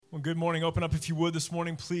Well, good morning. Open up, if you would, this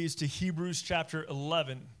morning, please, to Hebrews chapter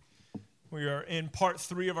 11. We are in part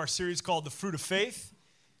 3 of our series called The Fruit of Faith.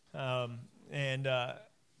 And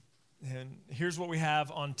here's what we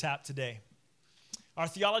have on tap today. Our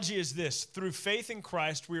theology is this: through faith in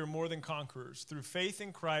Christ, we are more than conquerors. Through faith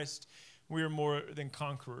in Christ, we are more than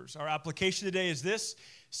conquerors. Our application today is this: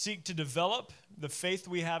 seek to develop the faith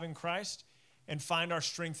we have in Christ and find our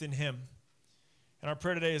strength in Him. And our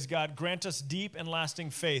prayer today is, God, grant us deep and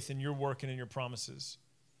lasting faith in your work and in your promises.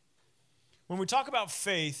 When we talk about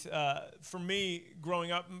faith, for me,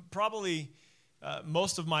 growing up, probably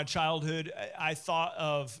most of my childhood, I thought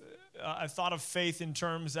of faith in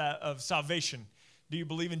terms of salvation. Do you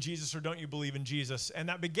believe in Jesus or don't you believe in Jesus? And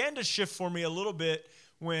that began to shift for me a little bit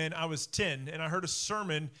when I was 10, and I heard a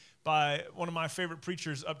sermon by one of my favorite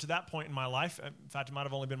preachers up to that point in my life. In fact, it might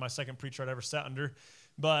have only been my second preacher I'd ever sat under.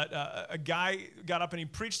 But a guy got up and he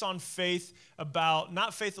preached on faith, about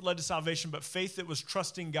not faith that led to salvation, but faith that was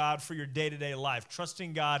trusting God for your day-to-day life,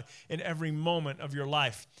 trusting God in every moment of your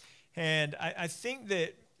life. And I think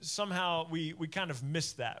that somehow we kind of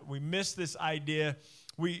missed that. We missed this idea.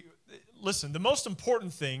 Listen, the most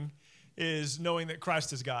important thing is knowing that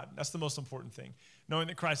Christ is God. That's the most important thing. Knowing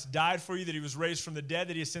that Christ died for you, that he was raised from the dead,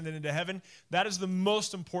 that he ascended into heaven. That is the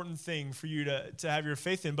most important thing for you to have your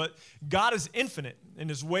faith in. But God is infinite in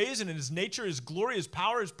his ways and in his nature, his glory, his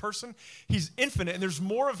power, his person. He's infinite, and there's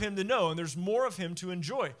more of him to know, and there's more of him to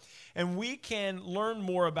enjoy. And we can learn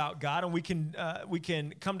more about God, and we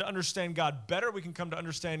can come to understand God better. We can come to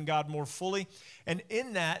understand God more fully. And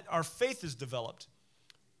in that, our faith is developed.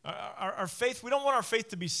 Our faith, we don't want our faith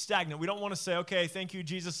to be stagnant. We don't want to say, okay, thank you,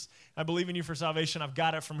 Jesus, I believe in you for salvation. I've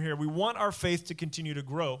got it from here. We want our faith to continue to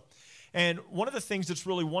grow. And one of the things that's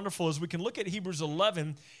really wonderful is we can look at Hebrews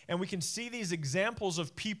 11 and we can see these examples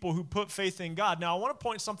of people who put faith in God. Now, I want to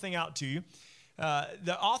point something out to you.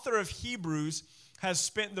 The author of Hebrews has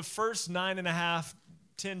spent the first 9.5,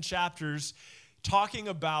 10 chapters talking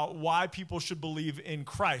about why people should believe in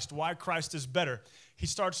Christ, why Christ is better. He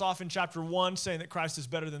starts off in chapter 1 saying that Christ is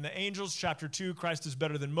better than the angels. Chapter 2, Christ is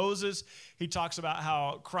better than Moses. He talks about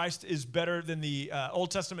how Christ is better than the Old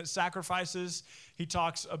Testament sacrifices. He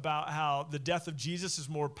talks about how the death of Jesus is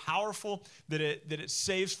more powerful, that it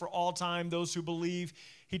saves for all time those who believe.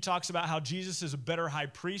 He talks about how Jesus is a better high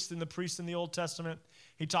priest than the priests in the Old Testament.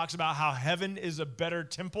 He talks about how heaven is a better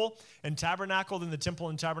temple and tabernacle than the temple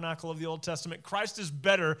and tabernacle of the Old Testament. Christ is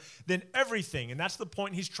better than everything, and that's the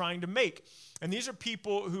point he's trying to make. And these are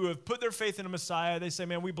people who have put their faith in a Messiah. They say,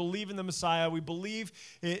 man, we believe in the Messiah. We believe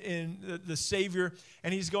in the Savior.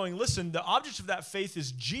 And he's going, listen, the object of that faith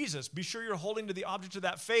is Jesus. Be sure you're holding to the object of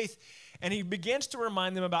that faith. And he begins to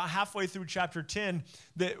remind them about halfway through chapter 10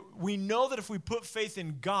 that we know that if we put faith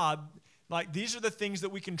in God, like these are the things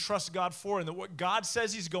that we can trust God for, and that what God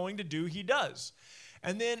says he's going to do, he does.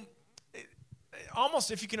 And then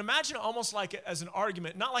almost, if you can imagine, almost like as an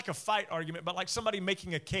argument, not like a fight argument, but like somebody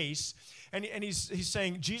making a case. And he's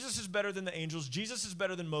saying Jesus is better than the angels. Jesus is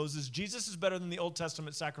better than Moses. Jesus is better than the Old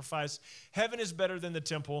Testament sacrifice. Heaven is better than the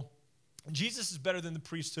temple. Jesus is better than the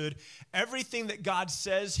priesthood. Everything that God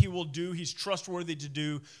says he will do, he's trustworthy to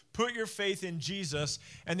do. Put your faith in Jesus.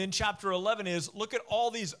 And then chapter 11 is, look at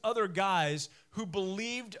all these other guys who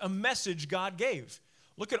believed a message God gave.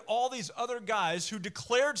 Look at all these other guys who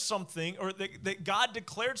declared something, or that God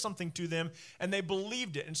declared something to them, and they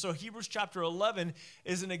believed it. And so Hebrews chapter 11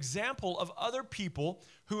 is an example of other people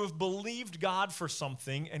who have believed God for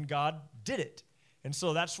something, and God did it. And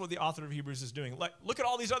so that's what the author of Hebrews is doing. Like, look at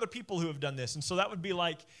all these other people who have done this. And so that would be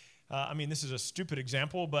like, this is a stupid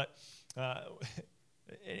example, but,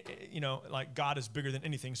 like God is bigger than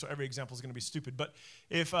anything, so every example is going to be stupid. But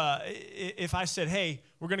if I said, hey,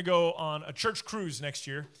 we're going to go on a church cruise next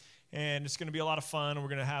year, and it's going to be a lot of fun, and we're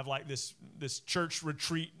going to have like this church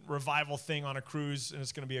retreat revival thing on a cruise, and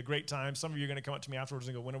it's going to be a great time. Some of you are going to come up to me afterwards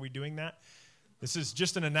and go, when are we doing that? This is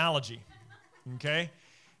just an analogy, okay?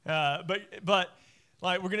 But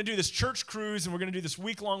like, we're going to do this church cruise, and we're going to do this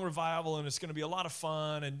week-long revival, and it's going to be a lot of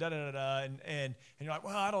fun, and da-da-da-da, and you're like,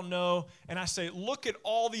 well, I don't know. And I say, look at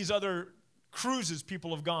all these other cruises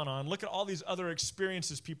people have gone on. Look at all these other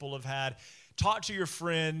experiences people have had. Talk to your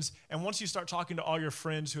friends, and once you start talking to all your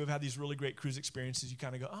friends who have had these really great cruise experiences, you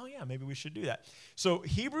kind of go, oh, yeah, maybe we should do that. So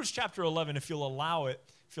Hebrews chapter 11, if you'll allow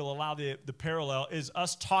the parallel, is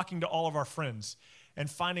us talking to all of our friends and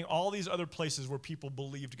finding all these other places where people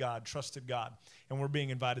believed God, trusted God, and we're being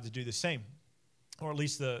invited to do the same. or at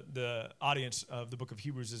least the audience of the book of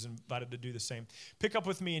Hebrews is invited to do the same. Pick up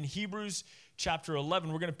with me in Hebrews chapter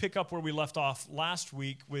 11. We're going to pick up where we left off last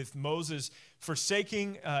week with Moses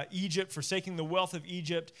forsaking Egypt, forsaking the wealth of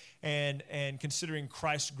Egypt, and considering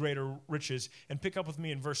Christ's greater riches. And pick up with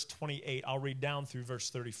me in verse 28. I'll read down through verse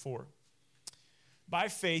 34. By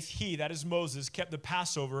faith, he, that is Moses, kept the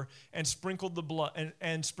Passover and sprinkled the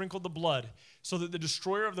blood, so that the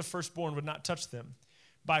destroyer of the firstborn would not touch them.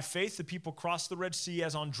 By faith, the people crossed the Red Sea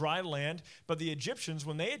as on dry land, but the Egyptians,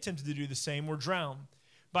 when they attempted to do the same, were drowned.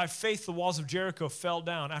 By faith, the walls of Jericho fell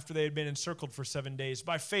down after they had been encircled for 7 days.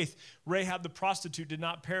 By faith, Rahab the prostitute did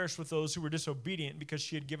not perish with those who were disobedient, because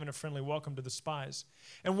she had given a friendly welcome to the spies.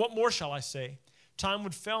 And what more shall I say? Time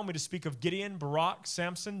would fail me to speak of Gideon, Barak,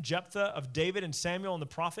 Samson, Jephthah, of David and Samuel and the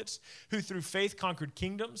prophets, who through faith conquered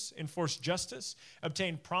kingdoms, enforced justice,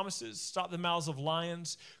 obtained promises, stopped the mouths of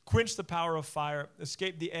lions, quenched the power of fire,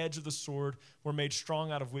 escaped the edge of the sword, were made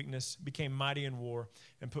strong out of weakness, became mighty in war,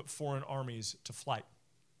 and put foreign armies to flight.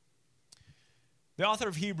 The author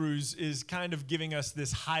of Hebrews is kind of giving us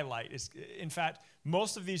this highlight. In fact,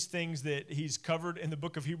 most of these things that he's covered in the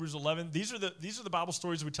book of Hebrews 11, these are the Bible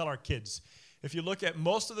stories we tell our kids. If you look at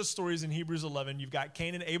most of the stories in Hebrews 11, you've got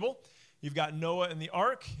Cain and Abel, you've got Noah and the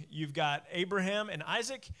ark, you've got Abraham and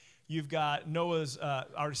Isaac, you've got I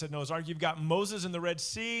already said Noah's ark, you've got Moses in the Red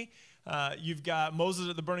Sea, you've got Moses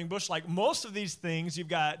at the burning bush. Like most of these things, you've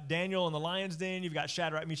got Daniel in the lion's den, you've got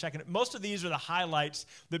Shadrach, Meshach, and most of these are the highlights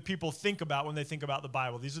that people think about when they think about the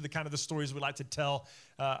Bible. These are the kind of the stories we like to tell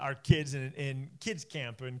our kids in kids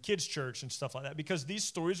camp and kids church and stuff like that, because these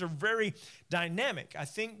stories are very dynamic. I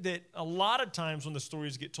think that a lot of times when the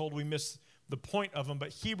stories get told, we miss the point of them, but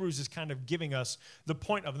Hebrews is kind of giving us the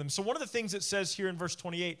point of them. So one of the things it says here in verse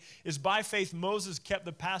 28 is, by faith Moses kept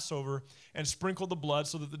the Passover and sprinkled the blood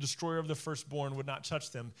so that the destroyer of the firstborn would not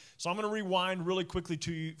touch them. So I'm going to rewind really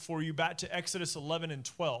quickly for you back to Exodus 11 and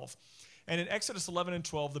 12. And in Exodus 11 and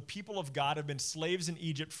 12, the people of God have been slaves in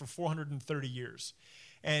Egypt for 430 years.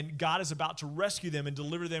 And God is about to rescue them and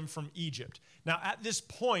deliver them from Egypt. Now, at this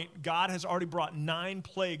point, God has already brought 9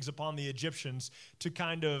 plagues upon the Egyptians to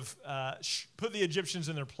kind of put the Egyptians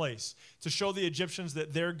in their place, to show the Egyptians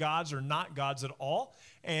that their gods are not gods at all,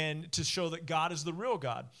 and to show that God is the real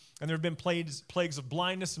God. And there have been plagues of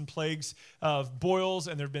blindness and plagues of boils,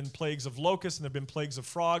 and there have been plagues of locusts, and there have been plagues of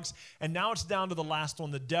frogs. And now it's down to the last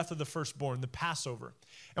one, the death of the firstborn, the Passover.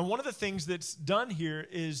 And one of the things that's done here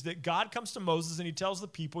is that God comes to Moses and he tells the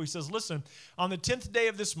people, he says, listen, on the 10th day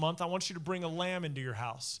of this month, I want you to bring a lamb into your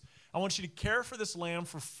house. I want you to care for this lamb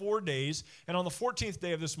for 4 days. And on the 14th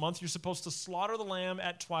day of this month, you're supposed to slaughter the lamb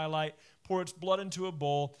at twilight, pour its blood into a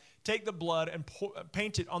bowl, take the blood and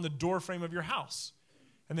paint it on the doorframe of your house.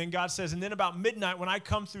 And then God says, and then about midnight when I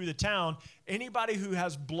come through the town, anybody who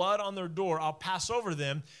has blood on their door, I'll pass over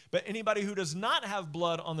them. But anybody who does not have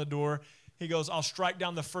blood on the door, he goes, I'll strike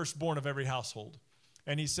down the firstborn of every household.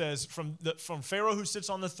 And he says, from Pharaoh who sits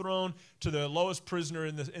on the throne to the lowest prisoner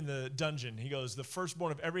in the dungeon, he goes, the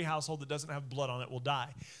firstborn of every household that doesn't have blood on it will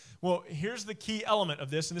die. Well, here's the key element of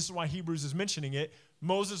this, and this is why Hebrews is mentioning it.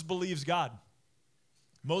 Moses believes God.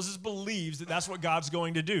 Moses believes that that's what God's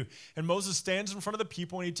going to do. And Moses stands in front of the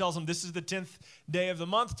people and he tells them, this is the 10th day of the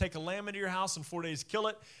month. Take a lamb into your house in 4 days, kill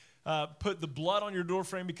it. Put the blood on your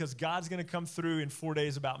doorframe because God's going to come through in 4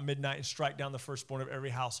 days about midnight and strike down the firstborn of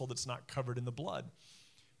every household that's not covered in the blood.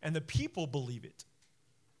 And the people believe it.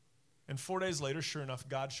 And 4 days later, sure enough,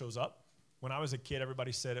 God shows up. When I was a kid,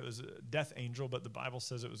 everybody said it was a death angel, but the Bible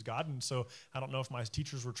says it was God. And so I don't know if my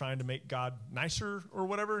teachers were trying to make God nicer or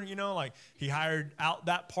whatever, like he hired out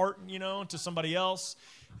that part, to somebody else.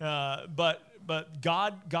 But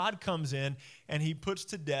God comes in and he puts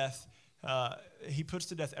to death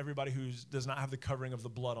everybody who does not have the covering of the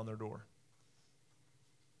blood on their door.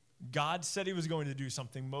 God said he was going to do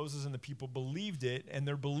something. Moses and the people believed it, and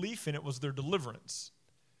their belief in it was their deliverance.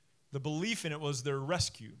 The belief in it was their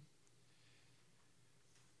rescue.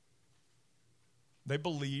 They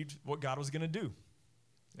believed what God was going to do,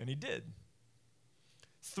 and he did.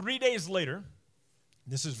 3 days later,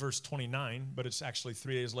 this is verse 29, but it's actually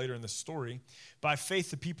 3 days later in the story. By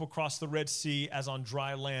faith, the people crossed the Red Sea as on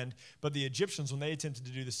dry land, but the Egyptians, when they attempted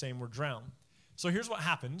to do the same, were drowned. So here's what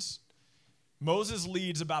happens. Moses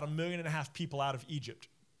leads about 1.5 million people out of Egypt.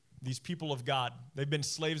 These people of God, they've been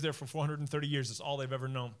slaves there for 430 years. That's all they've ever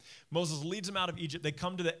known. Moses leads them out of Egypt. They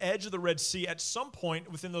come to the edge of the Red Sea. At some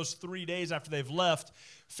point within those 3 days after they've left,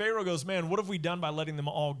 Pharaoh goes, man, what have we done by letting them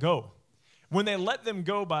all go? When they let them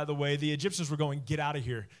go, by the way, the Egyptians were going, get out of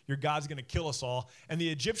here. Your God's going to kill us all. And the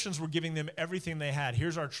Egyptians were giving them everything they had.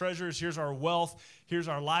 Here's our treasures. Here's our wealth. Here's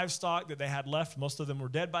our livestock that they had left. Most of them were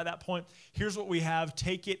dead by that point. Here's what we have.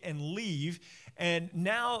 Take it and leave. And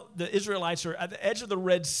now the Israelites are at the edge of the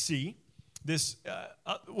Red Sea. This,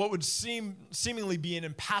 what would seemingly be an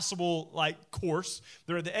impassable course.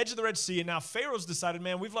 They're at the edge of the Red Sea, and now Pharaoh's decided,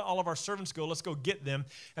 man, we've let all of our servants go. Let's go get them.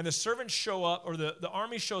 And the servants show up, or the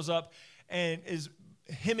army shows up, and is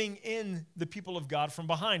hemming in the people of God from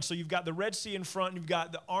behind. So you've got the Red Sea in front, and you've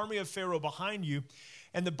got the army of Pharaoh behind you.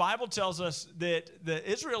 And the Bible tells us that the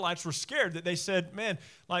Israelites were scared, that they said, man,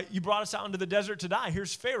 you brought us out into the desert to die.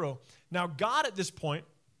 Here's Pharaoh. Now God at this point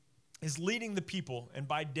is leading the people, and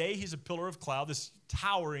by day he's a pillar of cloud, this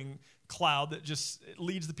towering cloud that just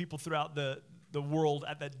leads the people throughout the world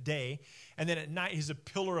at that day. And then at night he's a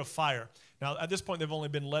pillar of fire. Now at this point they've only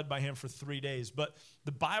been led by him for 3 days, but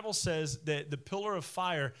the Bible says that the pillar of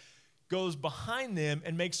fire goes behind them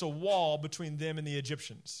and makes a wall between them and the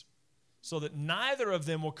Egyptians, so that neither of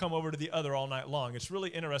them will come over to the other all night long. It's really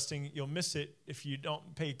interesting. You'll miss it if you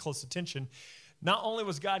don't pay close attention. Not only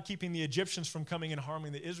was God keeping the Egyptians from coming and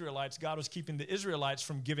harming the Israelites, God was keeping the Israelites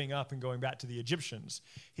from giving up and going back to the Egyptians.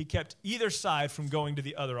 He kept either side from going to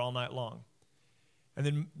the other all night long. And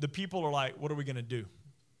then the people are like, what are we going to do?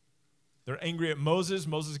 They're angry at Moses.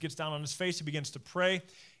 Moses gets down on his face. He begins to pray.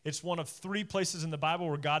 It's one of 3 places in the Bible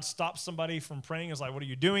where God stops somebody from praying. It's like, what are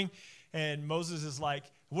you doing? And Moses is like,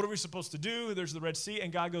 what are we supposed to do? There's the Red Sea.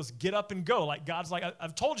 And God goes, get up and go. God's like,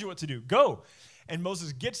 I've told you what to do. Go. And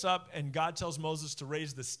Moses gets up, and God tells Moses to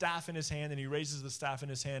raise the staff in his hand, and he raises the staff in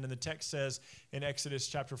his hand. And the text says in Exodus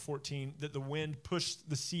chapter 14 that the wind pushed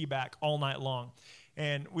the sea back all night long.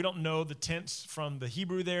 And we don't know the tense from the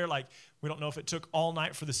Hebrew there. We don't know if it took all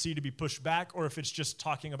night for the sea to be pushed back, or if it's just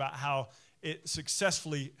talking about how it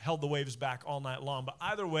successfully held the waves back all night long. But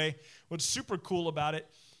either way, what's super cool about it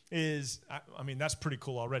is, that's pretty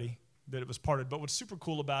cool already that it was parted. But what's super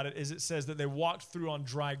cool about it is it says that they walked through on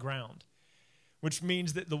dry ground, which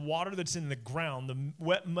means that the water that's in the ground, the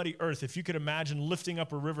wet, muddy earth, if you could imagine lifting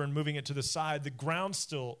up a river and moving it to the side, the ground's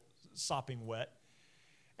still sopping wet,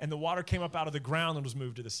 and the water came up out of the ground and was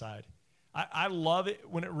moved to the side. I love it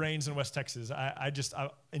when it rains in West Texas. I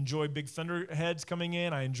enjoy big thunderheads coming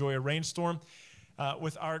in. I enjoy a rainstorm.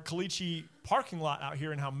 With our Caliche parking lot out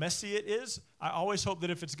here and how messy it is, I always hope that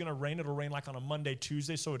if it's going to rain, it'll rain on a Monday,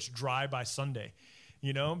 Tuesday, so it's dry by Sunday.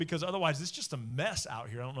 Because otherwise it's just a mess out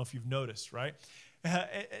here. I don't know if you've noticed, right?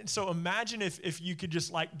 And so imagine if you could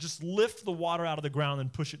just lift the water out of the ground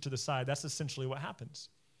and push it to the side. That's essentially what happens.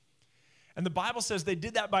 And the Bible says they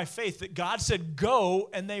did that by faith, that God said, go,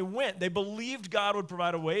 and they went. They believed God would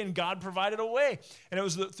provide a way, and God provided a way. And it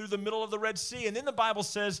was through the middle of the Red Sea. And then the Bible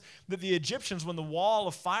says that the Egyptians, when the wall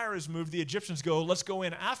of fire is moved, the Egyptians go, let's go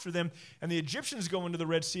in after them. And the Egyptians go into the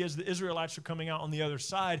Red Sea as the Israelites are coming out on the other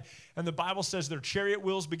side. And the Bible says their chariot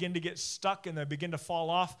wheels begin to get stuck, and they begin to fall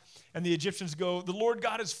off. And the Egyptians go, the Lord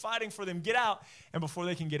God is fighting for them. Get out. And before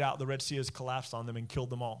they can get out, the Red Sea has collapsed on them and killed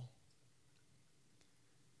them all.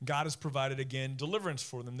 God has provided, again, deliverance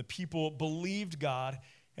for them. The people believed God,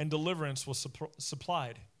 and deliverance was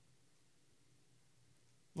supplied.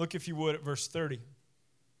 Look, if you would, at verse 30.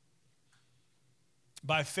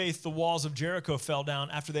 By faith, the walls of Jericho fell down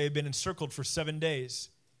after they had been encircled for 7 days.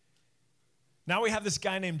 Now we have this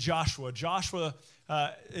guy named Joshua. Joshua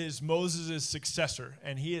is Moses' successor,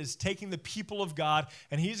 and he is taking the people of God,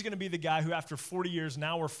 and he's going to be the guy who, after 40 years,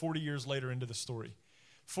 now we're 40 years later into the story.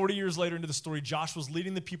 40 years later into the story, Joshua's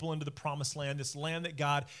leading the people into the promised land, this land that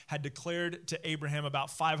God had declared to Abraham about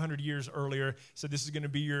 500 years earlier. Said, this is going to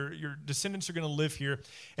be your descendants are going to live here.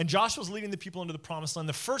 And Joshua's leading the people into the promised land.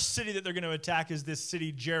 The first city that they're going to attack is this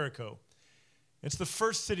city, Jericho. It's the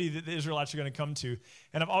first city that the Israelites are going to come to.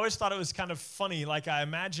 And I've always thought it was kind of funny. I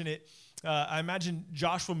imagine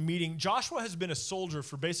Joshua meeting. Joshua has been a soldier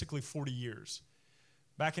for basically 40 years.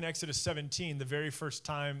 Back in Exodus 17, the very first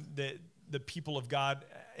time that the people of God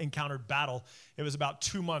encountered battle, it was about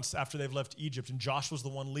 2 months after they've left Egypt, and Joshua's the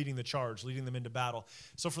one leading the charge, leading them into battle.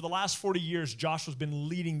 So for the last 40 years, Joshua's been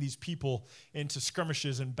leading these people into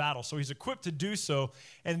skirmishes and battle. So he's equipped to do so,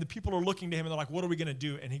 and the people are looking to him, and they're like, what are we going to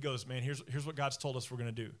do? And he goes, man, here's what God's told us we're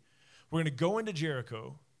going to do. We're going to go into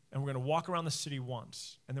Jericho, and we're going to walk around the city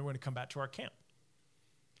once, and then we're going to come back to our camp.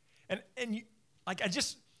 I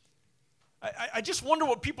just wonder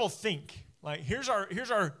what people think. Here's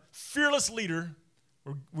our fearless leader.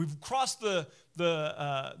 We've crossed the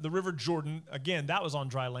River Jordan. Again, that was on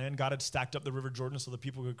dry land. God had stacked up the River Jordan so the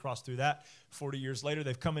people could cross through that. 40 years later,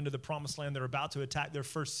 they've come into the promised land. They're about to attack their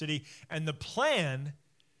first city. And the plan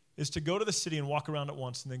is to go to the city and walk around it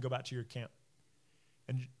once and then go back to your camp.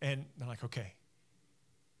 And they're like, okay,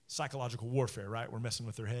 psychological warfare, right? We're messing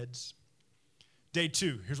with their heads. Day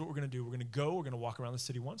 2, here's what we're going to do. We're going to walk around the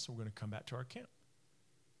city once, and we're going to come back to our camp.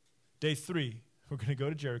 Day 3, we're going to go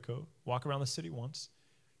to Jericho, walk around the city once,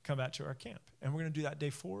 come back to our camp. And we're going to do that day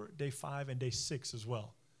 4, day 5, and day 6 as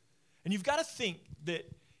well. And you've got to think that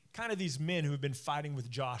kind of these men who have been fighting with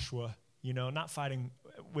Joshua, not fighting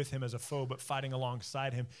with him as a foe, but fighting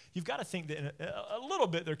alongside him, you've got to think that in a little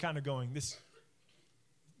bit they're kind of going, this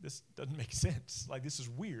doesn't make sense. Like, this is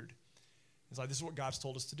weird. It's like, this is what God's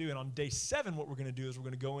told us to do. And on day 7, what we're going to do is we're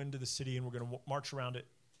going to go into the city and we're going to march around it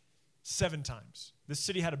 7 times. This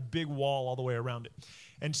city had a big wall all the way around it.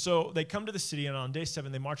 And so they come to the city, and on day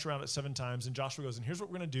 7, they march around it 7 times. And Joshua goes, and here's what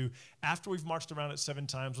we're going to do. After we've marched around it 7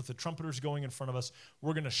 times with the trumpeters going in front of us,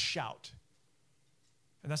 we're going to shout.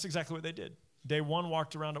 And that's exactly what they did. Day 1,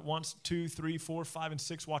 walked around it once. 2, 3, 4, 5, and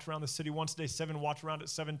 6, walked around the city once. Day 7, walked around it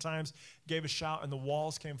 7 times, gave a shout, and the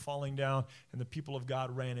walls came falling down, and the people of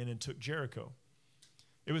God ran in and took Jericho.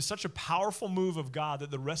 It was such a powerful move of God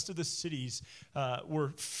that the rest of the cities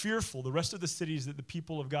were fearful. The rest of the cities that the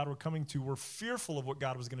people of God were coming to were fearful of what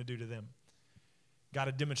God was going to do to them. God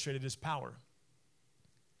had demonstrated his power.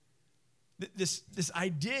 This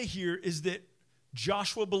idea here is that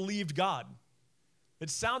Joshua believed God. It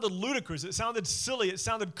sounded ludicrous. It sounded silly. It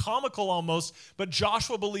sounded comical almost. But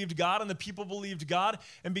Joshua believed God and the people believed God.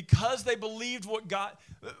 And because they believed what God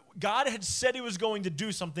had said he was going to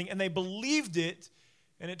do something, and they believed it,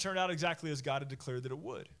 and it turned out exactly as God had declared that it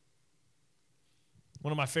would.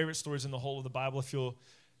 One of my favorite stories in the whole of the Bible, if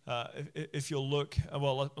you'll look,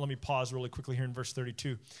 let me pause really quickly here in verse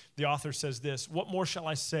 32. The author says this, "What more shall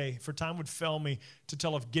I say? For time would fail me to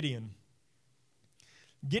tell of Gideon."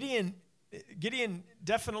 Gideon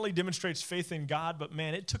definitely demonstrates faith in God, but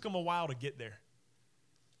man, it took him a while to get there.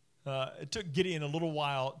 It took Gideon a little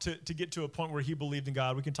while to get to a point where he believed in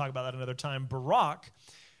God. We can talk about that another time. Barak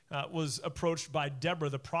was approached by Deborah,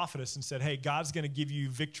 the prophetess, and said, hey, God's going to give you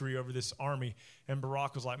victory over this army. And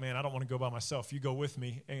Barak was like, man, I don't want to go by myself. You go with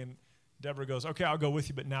me. And Deborah goes, okay, I'll go with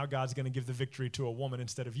you, but now God's going to give the victory to a woman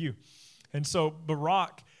instead of you. And so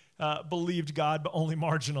Barak believed God, but only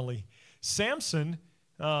marginally. Samson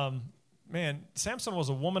was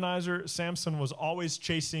a womanizer. Samson was always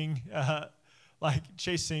chasing a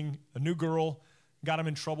new girl, got him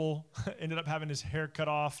in trouble, ended up having his hair cut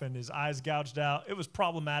off and his eyes gouged out. It was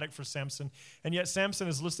problematic for Samson. And yet Samson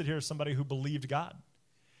is listed here as somebody who believed God.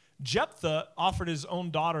 Jephthah offered his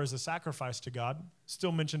own daughter as a sacrifice to God,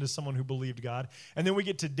 still mentioned as someone who believed God. And then we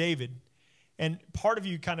get to David. And part of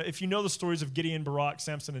you if you know the stories of Gideon, Barak,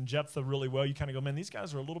 Samson, and Jephthah really well, you kind of go, man, these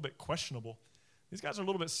guys are a little bit questionable. These guys are a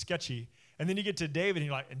little bit sketchy. And then you get to David, and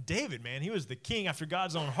you're like, and David, man, he was the king after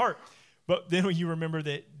God's own heart. But then when you remember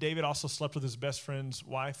that David also slept with his best friend's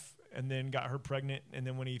wife and then got her pregnant, and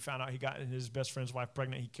then when he found out he got his best friend's wife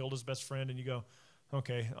pregnant, he killed his best friend, and you go,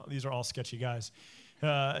 okay, these are all sketchy guys.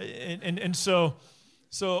 So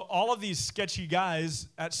all of these sketchy guys,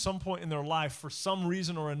 at some point in their life, for some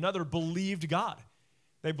reason or another, believed God.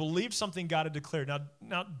 They believed something God had declared.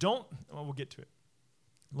 Now we'll get to it.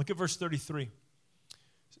 Look at verse 33.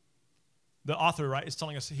 The author, is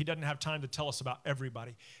telling us he doesn't have time to tell us about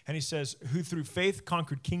everybody. And he says, who through faith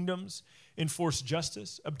conquered kingdoms, enforced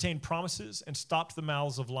justice, obtained promises, and stopped the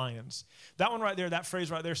mouths of lions. That one right there, that phrase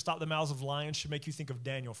right there, stop the mouths of lions, should make you think of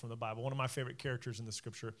Daniel from the Bible, one of my favorite characters in the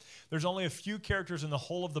scripture. There's only a few characters in the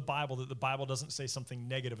whole of the Bible that the Bible doesn't say something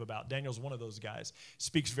negative about. Daniel's one of those guys.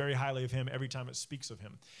 Speaks very highly of him every time it speaks of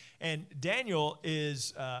him. And Daniel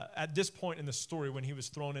is, at this point in the story, when he was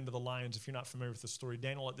thrown into the lions, if you're not familiar with the story,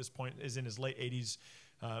 Daniel at this point is in his late 80s,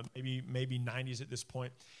 maybe 90s at this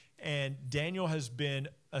point. And Daniel has been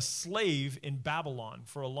a slave in Babylon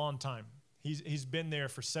for a long time. He's been there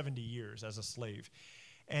for 70 years as a slave.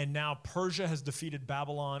 And now Persia has defeated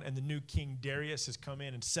Babylon, and the new king Darius has come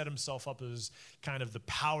in and set himself up as kind of the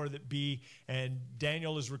power that be. And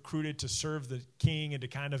Daniel is recruited to serve the king and to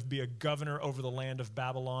kind of be a governor over the land of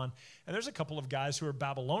Babylon. And there's a couple of guys who are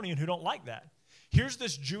Babylonian who don't like that. Here's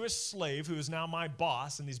this Jewish slave who is now my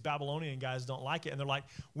boss, and these Babylonian guys don't like it. And they're like,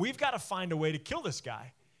 we've got to find a way to kill this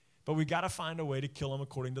guy, but we got to find a way to kill him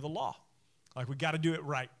according to the law. We got to do it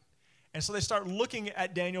right. And so they start looking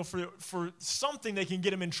at Daniel for something they can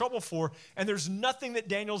get him in trouble for, and there's nothing that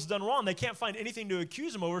Daniel's done wrong. They can't find anything to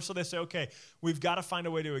accuse him over, so they say, okay, we've got to find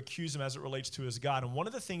a way to accuse him as it relates to his God. And one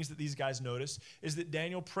of the things that these guys notice is that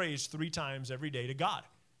Daniel prays 3 times every day to God.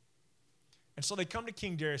 And so they come to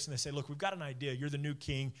King Darius and they say, look, we've got an idea. You're the new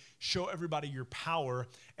king. Show everybody your power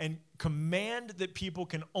and command that people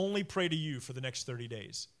can only pray to you for the next 30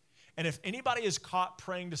 days. And if anybody is caught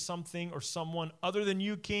praying to something or someone other than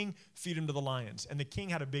you, king, feed him to the lions. And the king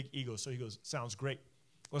had a big ego, so he goes, sounds great.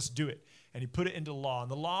 Let's do it. And he put it into law. And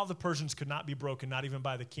the law of the Persians could not be broken, not even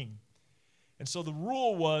by the king. And so the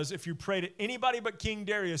rule was, if you pray to anybody but King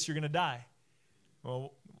Darius, you're going to die.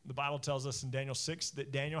 Well, the Bible tells us in Daniel 6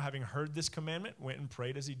 that Daniel, having heard this commandment, went and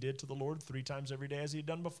prayed as he did to the Lord 3 times every day as he had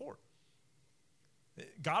done before.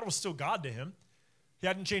 God was still God to him. He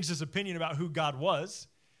hadn't changed his opinion about who God was.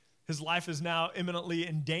 His life is now imminently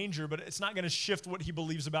in danger, but it's not going to shift what he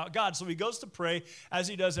believes about God. So he goes to pray as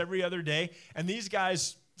he does every other day, and these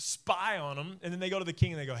guys spy on him, and then they go to the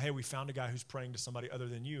king and they go, hey, we found a guy who's praying to somebody other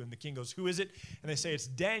than you. And the king goes, who is it? And they say, it's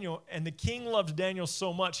Daniel. And the king loved Daniel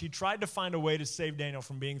so much, he tried to find a way to save Daniel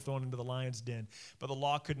from being thrown into the lion's den, but the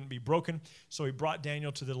law couldn't be broken. So he brought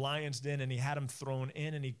Daniel to the lion's den, and he had him thrown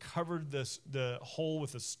in, and he covered the hole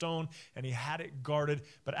with a stone, and he had it guarded.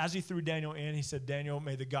 But as he threw Daniel in, he said, Daniel,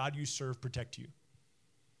 may the God you serve protect you.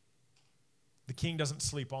 The king doesn't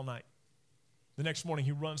sleep all night. The next morning,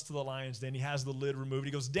 he runs to the lion's den. He has the lid removed.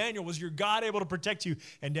 He goes, Daniel, was your God able to protect you?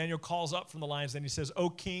 And Daniel calls up from the lion's den. He says, O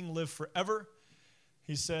king, live forever.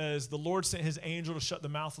 He says, the Lord sent his angel to shut the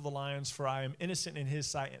mouth of the lions, for I am innocent in his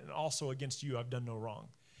sight, and also against you I've done no wrong.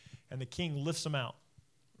 And the king lifts him out,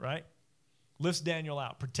 right? Lifts Daniel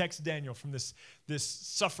out, protects Daniel from this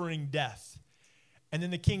suffering death. And then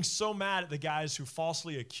the king's so mad at the guys who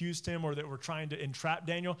falsely accused him or that were trying to entrap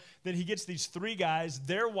Daniel that he gets these 3 guys,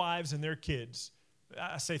 their wives and their kids.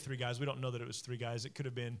 I say 3 guys. We don't know that it was 3 guys. It could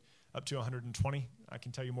have been up to 120. I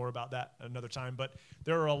can tell you more about that another time. But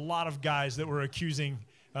there are a lot of guys that were accusing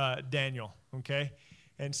Daniel, okay?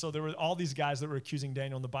 And so there were all these guys that were accusing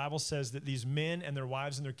Daniel. And the Bible says that these men and their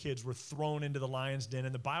wives and their kids were thrown into the lion's den.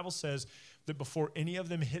 And the Bible says that before any of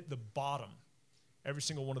them hit the bottom, every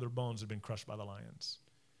single one of their bones had been crushed by the lions.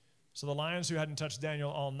 So the lions who hadn't touched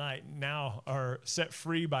Daniel all night now are set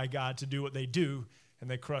free by God to do what they do, and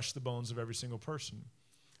they crush the bones of every single person.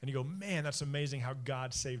 And you go, man, that's amazing how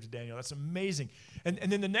God saved Daniel. That's amazing. And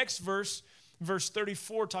then the next verse, verse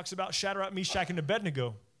 34, talks about Shadrach, Meshach, and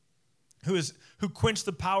Abednego, who quenched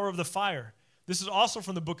the power of the fire. This is also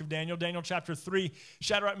from the book of Daniel, Daniel chapter 3.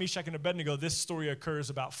 Shadrach, Meshach, and Abednego, this story occurs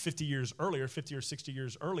about 50 years earlier, 50 or 60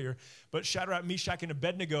 years earlier. But Shadrach, Meshach, and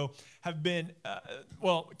Abednego have been,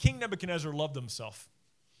 King Nebuchadnezzar loved himself.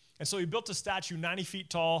 And so he built a statue 90 feet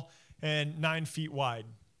tall and 9 feet wide.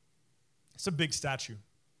 It's a big statue,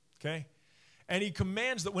 okay? And he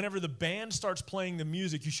commands that whenever the band starts playing the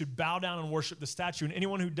music, you should bow down and worship the statue. And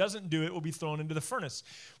anyone who doesn't do it will be thrown into the furnace.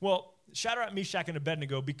 Well, Shadrach, Meshach, and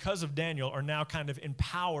Abednego, because of Daniel, are now kind of in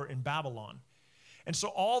power in Babylon. And so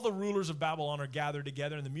all the rulers of Babylon are gathered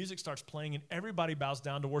together, and the music starts playing, and everybody bows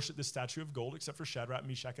down to worship this statue of gold except for Shadrach,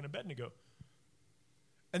 Meshach, and Abednego.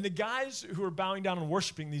 And the guys who are bowing down and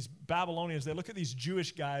worshiping, these Babylonians, they look at these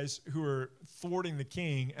Jewish guys who are thwarting the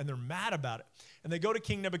king, and they're mad about it. And they go to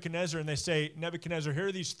King Nebuchadnezzar, and they say, Nebuchadnezzar, here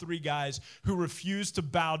are these 3 guys who refuse to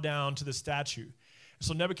bow down to the statue.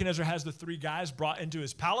 So Nebuchadnezzar has the 3 guys brought into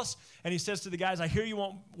his palace, and he says to the guys, I hear you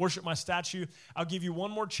won't worship my statue. I'll give you one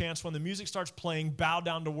more chance. When the music starts playing, bow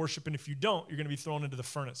down to worship, and if you don't, you're going to be thrown into the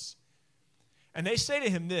furnace. And they say to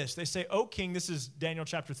him this. They say, O king, this is Daniel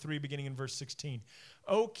chapter 3, beginning in verse 16.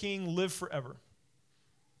 O king, live forever.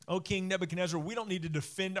 O King Nebuchadnezzar, we don't need to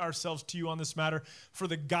defend ourselves to you on this matter, for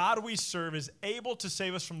the God we serve is able to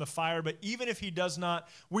save us from the fire, but even if he does not,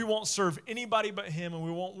 we won't serve anybody but him, and we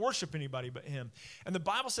won't worship anybody but him. And the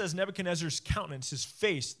Bible says Nebuchadnezzar's countenance, his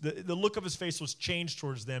face, the look of his face was changed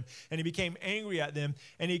towards them, and he became angry at them,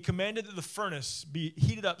 and he commanded that the furnace be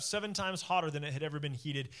heated up 7 times hotter than it had ever been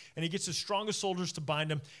heated, and he gets his strongest soldiers to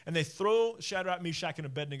bind him, and they throw Shadrach, Meshach, and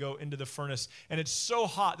Abednego into the furnace, and it's so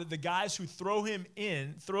hot that the guys who throw them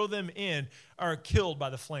in are killed by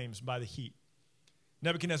the flames, by the heat.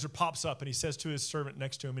 Nebuchadnezzar pops up and he says to his servant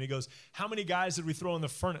next to him, and he goes, how many guys did we throw in the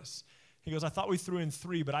furnace? He goes, I thought we threw in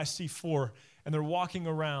 3, but I see 4, and they're walking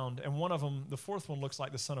around, and one of them, the 4th one, looks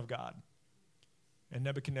like the Son of God. And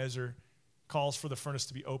Nebuchadnezzar calls for the furnace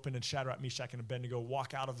to be opened, and Shadrach, Meshach, and Abednego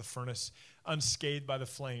walk out of the furnace unscathed by the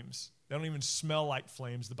flames. They don't even smell like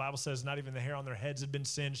flames. The Bible says not even the hair on their heads had been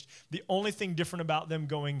singed. The only thing different about them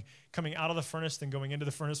coming out of the furnace than going into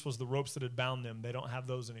the furnace was the ropes that had bound them. They don't have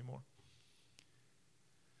those anymore.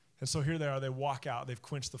 And so here they are. They walk out. They've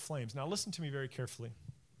quenched the flames. Now listen to me very carefully.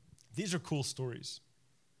 These are cool stories.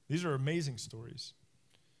 These are amazing stories.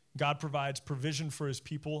 God provides provision for his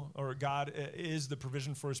people, or God is the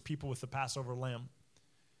provision for his people with the Passover lamb.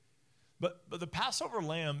 But the Passover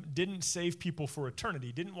lamb didn't save people for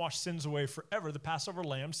eternity, didn't wash sins away forever. The Passover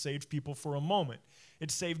lamb saved people for a moment.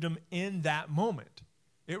 It saved them in that moment.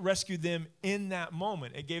 It rescued them in that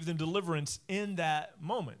moment. It gave them deliverance in that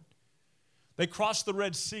moment. They crossed the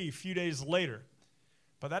Red Sea a few days later,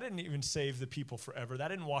 but that didn't even save the people forever. That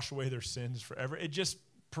didn't wash away their sins forever. It just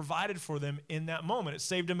provided for them in that moment. It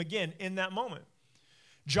saved them again in that moment.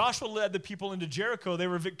 Joshua led the people into Jericho. They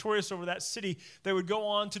were victorious over that city. They would go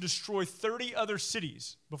on to destroy 30 other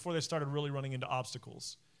cities before they started really running into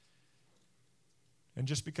obstacles. And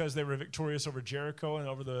just because they were victorious over Jericho and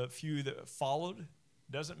over the few that followed,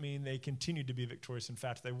 doesn't mean they continued to be victorious. In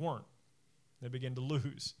fact, they weren't. They began to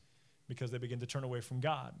lose because they began to turn away from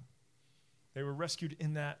God. They were rescued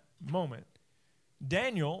in that moment.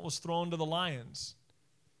 Daniel was thrown to the lions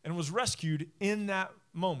and was rescued in that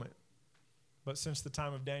moment. But since the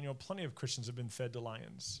time of Daniel, plenty of Christians have been fed to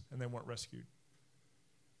lions, and they weren't rescued.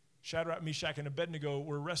 Shadrach, Meshach, and Abednego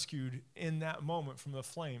were rescued in that moment from the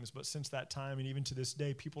flames, but since that time and even to this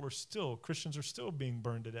day, Christians are still being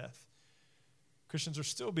burned to death. Christians are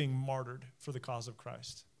still being martyred for the cause of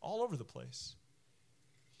Christ all over the place.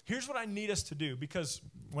 Here's what I need us to do, because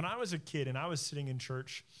when I was a kid and I was sitting in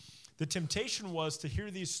church, the temptation was to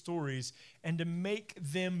hear these stories and to make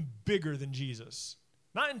them bigger than Jesus.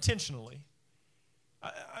 Not intentionally.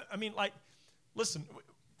 I mean, listen,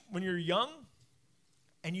 when you're young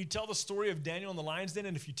and you tell the story of Daniel in the lion's den,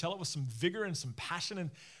 and if you tell it with some vigor and some passion, and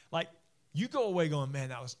you go away going, man,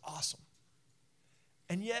 that was awesome.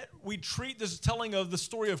 And yet we treat this telling of the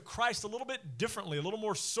story of Christ a little bit differently, a little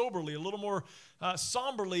more soberly, a little more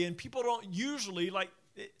somberly, and people don't usually,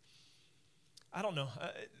 I don't know,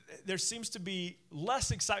 there seems to be less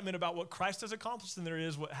excitement about what Christ has accomplished than there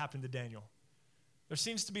is what happened to Daniel. There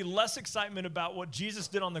seems to be less excitement about what Jesus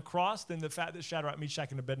did on the cross than the fact that Shadrach,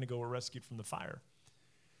 Meshach, and Abednego were rescued from the fire.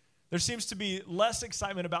 There seems to be less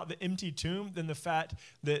excitement about the empty tomb than the fact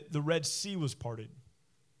that the Red Sea was parted.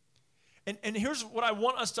 And here's what I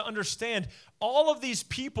want us to understand. All of these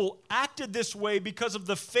people acted this way because of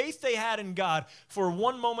the faith they had in God for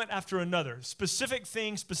one moment after another. Specific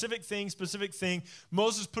thing, specific thing, specific thing.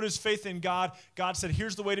 Moses put his faith in God. God said,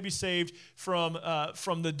 here's the way to be saved from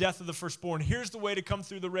the death of the firstborn. Here's the way to come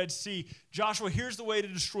through the Red Sea. Joshua, here's the way to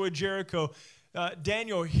destroy Jericho.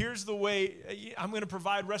 Daniel, here's the way. I'm going to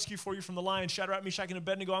provide rescue for you from the lion. Shadrach, Meshach, and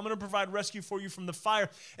Abednego. I'm going to provide rescue for you from the fire.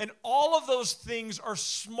 And all of those things are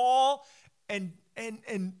small and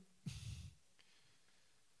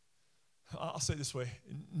I'll say it this way.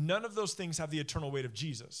 None of those things have the eternal weight of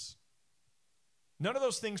Jesus. None of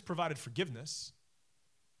those things provided forgiveness.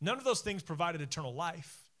 None of those things provided eternal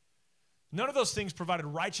life. None of those things provided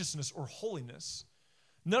righteousness or holiness.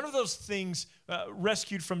 None of those things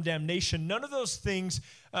rescued from damnation. None of those things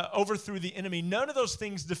overthrew the enemy. None of those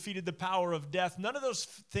things defeated the power of death. None of those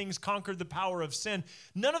things conquered the power of sin.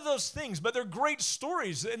 None of those things, but they're great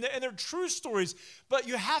stories, and they're true stories. But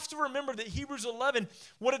you have to remember that Hebrews 11,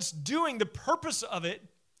 what it's doing, the purpose of it,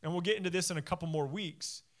 and we'll get into this in a couple more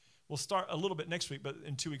weeks. We'll start a little bit next week, but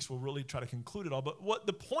in 2 weeks we'll really try to conclude it all. But what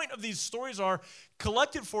the point of these stories are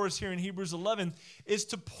collected for us here in Hebrews 11 is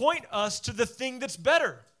to point us to the thing that's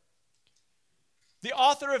better. The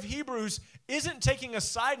author of Hebrews isn't taking a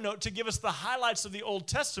side note to give us the highlights of the Old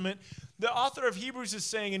Testament. The author of Hebrews is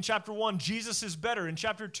saying in chapter 1, Jesus is better. In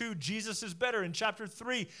chapter 2, Jesus is better. In chapter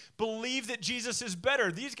 3, believe that Jesus is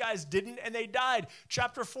better. These guys didn't, and they died.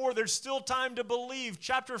 Chapter 4, there's still time to believe.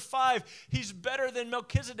 Chapter 5, he's better than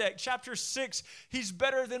Melchizedek. Chapter 6, he's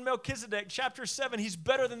better than Melchizedek. Chapter 7, he's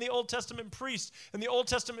better than the Old Testament priests and the Old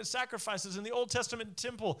Testament sacrifices and the Old Testament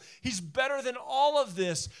temple. He's better than all of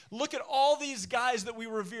this. Look at all these guys that we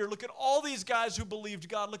revere. Look at all these guys who believed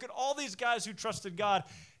God. Look at all these guys who trusted God.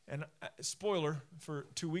 And spoiler for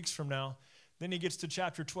 2 weeks from now, then he gets to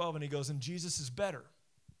chapter 12 and he goes, and Jesus is better.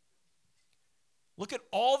 Look at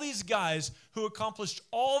all these guys who accomplished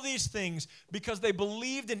all these things because they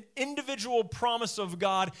believed in individual promise of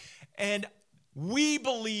God, and we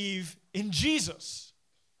believe in Jesus.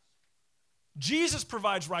 Jesus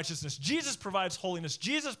provides righteousness. Jesus provides holiness.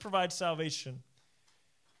 Jesus provides salvation.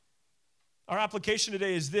 Our application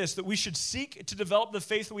today is this, that we should seek to develop the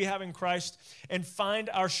faith we have in Christ and find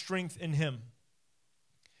our strength in him.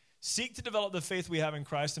 Seek to develop the faith we have in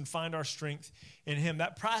Christ and find our strength in him.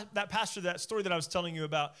 That pastor, that story that I was telling you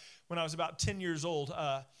about when I was about 10 years old,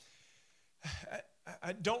 I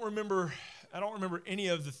don't remember any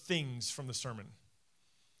of the things from the sermon.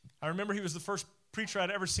 I remember he was the first preacher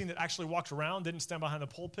I'd ever seen that actually walked around, didn't stand behind the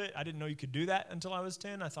pulpit. I didn't know you could do that until I was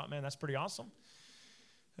 10. I thought, man, that's pretty awesome.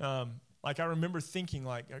 I remember thinking,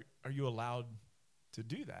 are you allowed to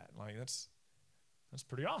do that? That's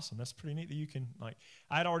pretty awesome. That's pretty neat that you can,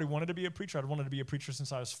 I had already wanted to be a preacher. I'd wanted to be a preacher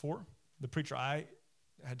since I was 4. The preacher I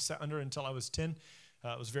had sat under until I was 10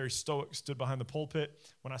 was very stoic, stood behind the pulpit.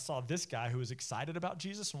 When I saw this guy who was excited about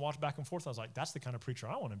Jesus and walked back and forth, I was like, that's the kind of preacher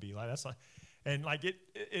I want to be.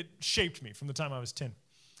 It shaped me from the time I was 10.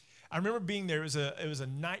 I remember being there. It was a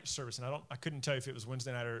night service, and I couldn't tell you if it was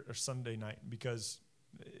Wednesday night or Sunday night, because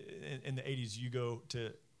in the 80s you go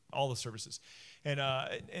to all the services,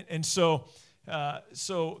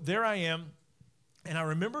 so there I am, and I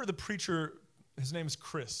remember the preacher. His name is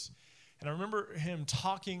Chris, and I remember him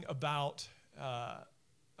talking about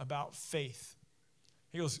faith.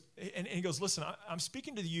 He goes, listen, I'm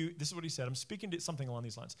speaking to you. This is what he said. I'm speaking to something along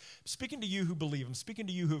these lines. I'm speaking to you who believe. I'm speaking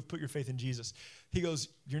to you who have put your faith in Jesus. He goes,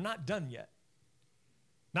 you're not done yet.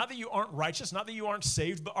 Not that you aren't righteous, not that you aren't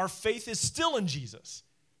saved, but our faith is still in Jesus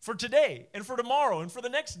for today and for tomorrow and for the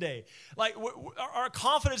next day. Like our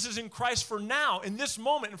confidence is in Christ for now, in this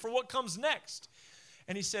moment, and for what comes next.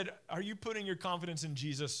 And he said, are you putting your confidence in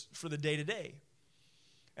Jesus for the day-to-day?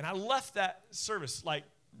 And I left that service,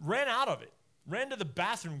 ran out of it. Ran to the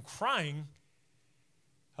bathroom crying,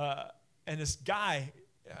 and this guy,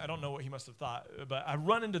 I don't know what he must have thought, but I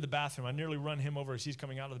run into the bathroom. I nearly run him over as he's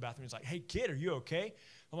coming out of the bathroom. He's like, hey, kid, are you okay?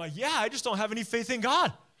 I'm like, yeah, I just don't have any faith in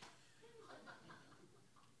God.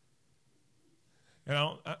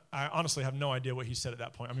 I honestly have no idea what he said at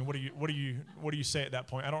that point. I mean, what do you say at that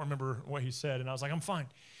point? I don't remember what he said, and I was like, I'm fine.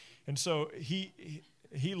 And so he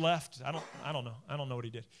left. I don't know. I don't know what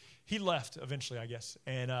he did. He left eventually, I guess,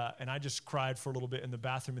 and I just cried for a little bit in the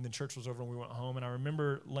bathroom, and then church was over, and we went home. And I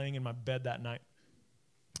remember laying in my bed that night.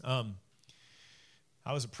 I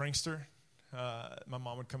was a prankster. My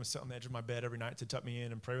mom would come and sit on the edge of my bed every night to tuck me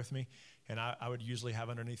in and pray with me, and I would usually have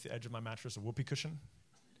underneath the edge of my mattress a whoopee cushion,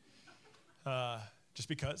 just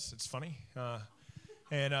because it's funny.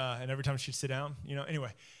 And every time she'd sit down,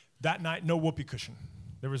 Anyway, that night, no whoopee cushion.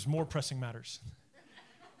 There was more pressing matters.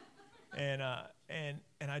 And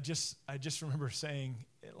I just remember saying,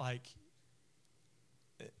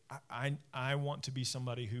 I want to be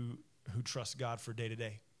somebody who trusts God for day to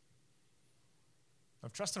day.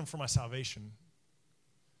 I've trusted him for my salvation.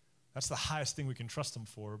 That's the highest thing we can trust him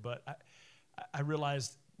for. But I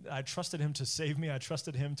realized I trusted him to save me. I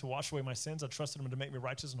trusted him to wash away my sins. I trusted him to make me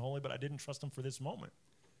righteous and holy, but I didn't trust him for this moment.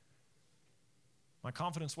 My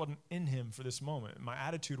confidence wasn't in him for this moment. My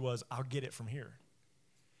attitude was, I'll get it from here.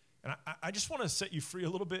 And I just want to set you free a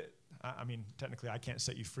little bit. I mean, technically I can't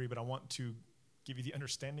set you free, but I want to give you the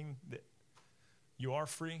understanding that you are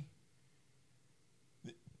free.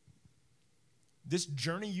 This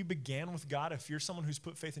journey you began with God, if you're someone who's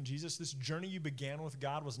put faith in Jesus, this journey you began with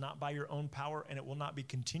God was not by your own power, and it will not be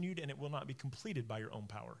continued, and it will not be completed by your own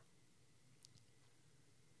power.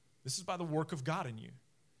 This is by the work of God in you.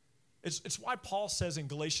 It's why Paul says in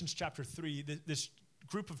Galatians chapter 3, this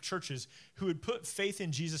group of churches who had put faith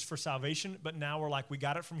in Jesus for salvation, but now we're like, we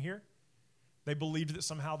got it from here. They believed that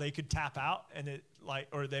somehow they could tap out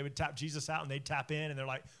or they would tap Jesus out and they'd tap in and they're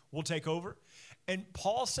like, we'll take over. And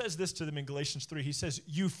Paul says this to them in Galatians 3. He says,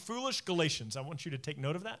 you foolish Galatians. I want you to take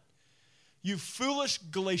note of that. You foolish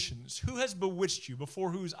Galatians, who has bewitched you, before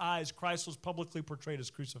whose eyes Christ was publicly portrayed as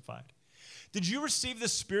crucified? Did you receive the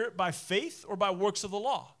Spirit by faith or by works of the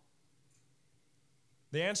law?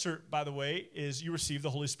 The answer, by the way, is you receive the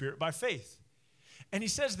Holy Spirit by faith. And he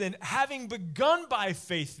says then, having begun by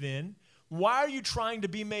faith then, why are you trying to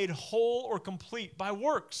be made whole or complete by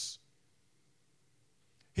works?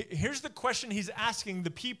 Here's the question he's asking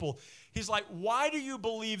the people. He's like, why do you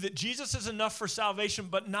believe that Jesus is enough for salvation,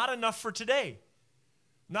 but not enough for today?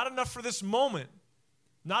 Not enough for this moment?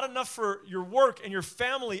 Not enough for your work and your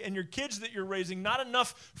family and your kids that you're raising. Not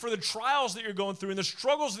enough for the trials that you're going through and the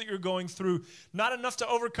struggles that you're going through. Not enough to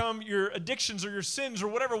overcome your addictions or your sins or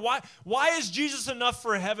whatever. Why is Jesus enough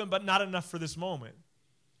for heaven but not enough for this moment?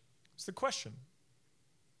 It's the question.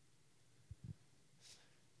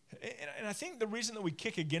 And I think the reason that we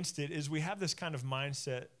kick against it is we have this kind of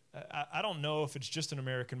mindset. I don't know if it's just an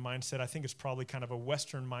American mindset. I think it's probably kind of a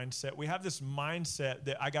Western mindset. We have this mindset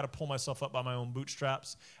that I got to pull myself up by my own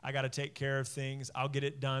bootstraps. I got to take care of things. I'll get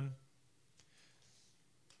it done.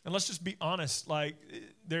 And let's just be honest. Like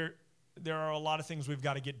there are a lot of things we've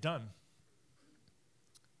got to get done.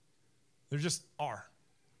 There just are.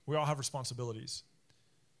 We all have responsibilities.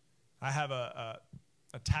 I have a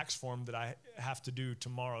tax form that I have to do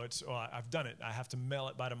tomorrow. I've done it. I have to mail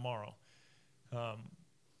it by tomorrow.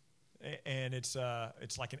 And it's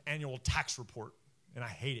like an annual tax report, and I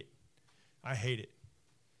hate it. I hate it.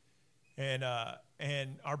 And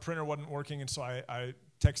our printer wasn't working, and so I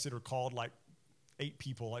texted or called like 8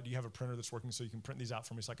 people. Like, do you have a printer that's working so you can print these out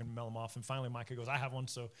for me so I can mail them off? And finally, Micah goes, I have one.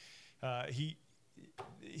 So he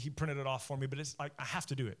printed it off for me, but it's like I have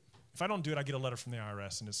to do it. If I don't do it, I get a letter from the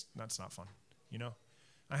IRS, and that's not fun, you know?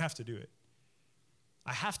 I have to do it.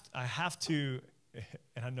 I have to,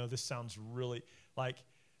 and I know this sounds really, like,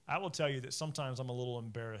 I will tell you that sometimes I'm a little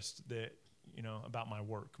embarrassed that, about my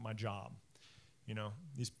work, my job.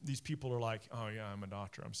 These people are like, oh yeah, I'm a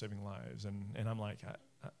doctor, I'm saving lives. And I'm like,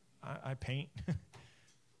 I paint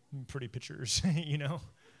pretty pictures,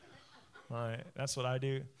 that's what I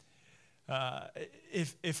do.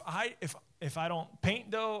 If I don't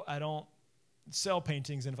paint though, I don't sell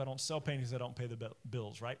paintings. And if I don't sell paintings, I don't pay the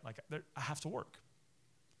bills, right? Like I have to work.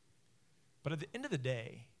 But at the end of the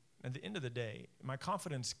day, my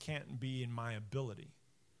confidence can't be in my ability.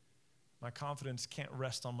 My confidence can't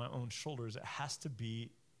rest on my own shoulders.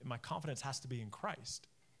 My confidence has to be in Christ.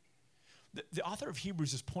 The author of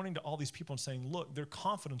Hebrews is pointing to all these people and saying, look, their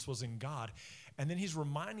confidence was in God. And then he's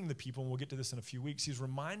reminding the people, and we'll get to this in a few weeks, he's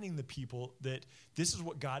reminding the people that this is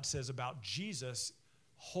what God says about Jesus.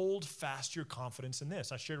 Hold fast your confidence in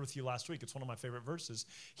this. I shared with you last week. It's one of my favorite verses.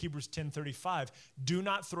 Hebrews 10:35. Do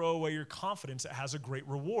not throw away your confidence. It has a great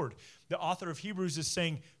reward. The author of Hebrews is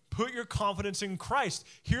saying, put your confidence in Christ.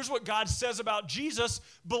 Here's what God says about Jesus.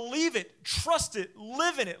 Believe it, trust it,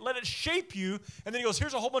 live in it, let it shape you. And then he goes,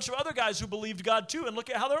 here's a whole bunch of other guys who believed God too, and look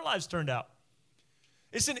at how their lives turned out.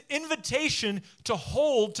 It's an invitation to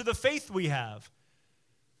hold to the faith we have.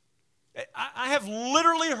 I have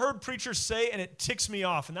literally heard preachers say, and it ticks me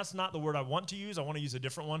off, and that's not the word I want to use. I want to use a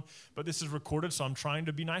different one, but this is recorded, so I'm trying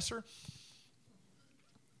to be nicer.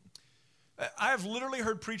 I have literally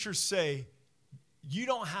heard preachers say, you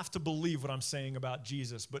don't have to believe what I'm saying about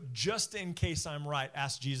Jesus, but just in case I'm right,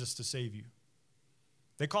 ask Jesus to save you.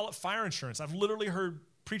 They call it fire insurance. I've literally heard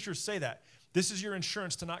preachers say that. This is your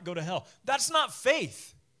insurance to not go to hell. That's not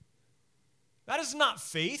faith. That is not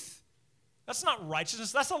faith. That's not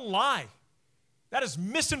righteousness. That's a lie. That is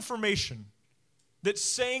misinformation. That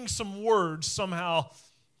saying some words somehow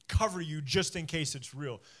cover you just in case it's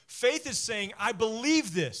real. Faith is saying, I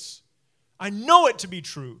believe this. I know it to be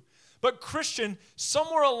true. But Christian,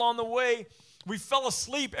 somewhere along the way, we fell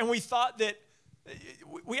asleep and we thought that,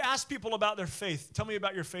 we asked people about their faith. Tell me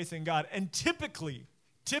about your faith in God. And typically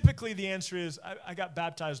the answer is, I got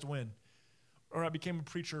baptized when? Or I became a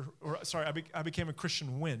preacher, I became a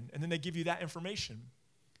Christian when? And then they give you that information.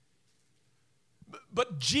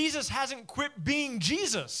 But Jesus hasn't quit being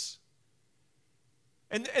Jesus.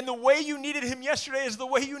 And the way you needed him yesterday is the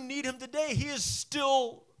way you need him today. He is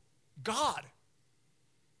still God.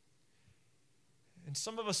 And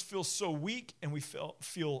some of us feel so weak, and we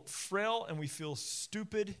feel frail, and we feel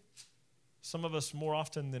stupid. Some of us more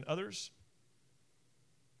often than others.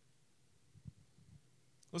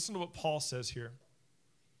 Listen to what Paul says here.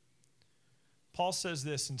 Paul says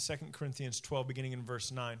this in 2 Corinthians 12, beginning in verse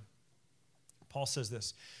 9. Paul says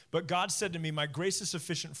this, but God said to me, my grace is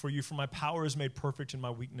sufficient for you, for my power is made perfect in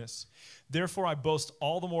my weakness. Therefore I boast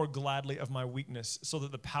all the more gladly of my weakness, so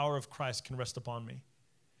that the power of Christ can rest upon me.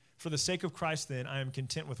 For the sake of Christ, then, I am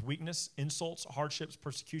content with weakness, insults, hardships,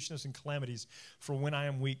 persecutions, and calamities. For when I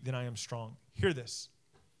am weak, then I am strong. Hear this.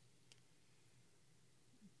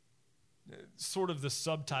 Sort of the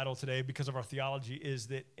subtitle today, because of our theology, is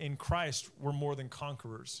that in Christ, we're more than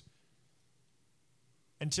conquerors.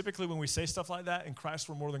 And typically when we say stuff like that, in Christ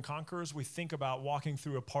we're more than conquerors, we think about walking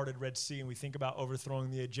through a parted Red Sea, and we think about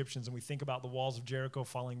overthrowing the Egyptians, and we think about the walls of Jericho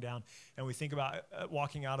falling down, and we think about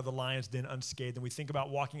walking out of the lion's den unscathed, and we think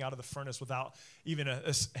about walking out of the furnace without even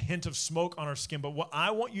a hint of smoke on our skin. But what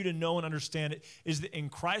I want you to know and understand is that in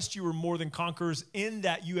Christ you are more than conquerors, in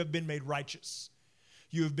that you have been made righteous.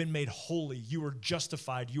 You have been made holy. You are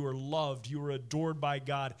justified. You are loved. You are adored by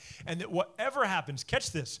God. And that whatever happens,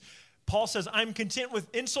 catch this, Paul says, I'm content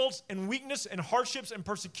with insults and weakness and hardships and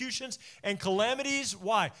persecutions and calamities.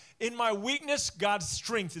 Why? In my weakness, God's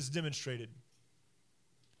strength is demonstrated.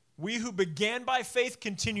 We who began by faith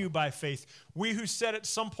continue by faith. We who said at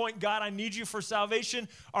some point, God, I need you for salvation,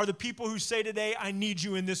 are the people who say today, I need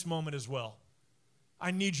you in this moment as well.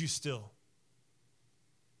 I need you still.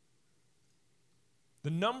 The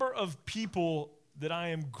number of people that I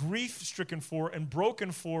am grief-stricken for and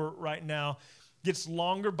broken for right now gets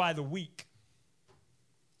longer by the week.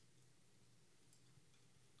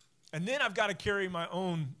 And then I've got to carry my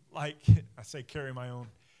own, I say carry my own.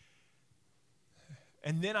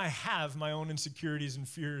 And then I have my own insecurities and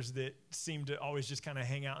fears that seem to always just kind of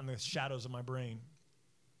hang out in the shadows of my brain.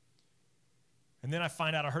 And then I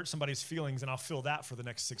find out I hurt somebody's feelings, and I'll feel that for the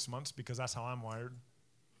next 6 months because that's how I'm wired.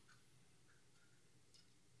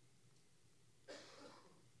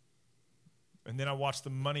 And then I watch the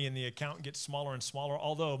money in the account get smaller and smaller.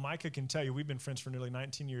 Although Micah can tell you, we've been friends for nearly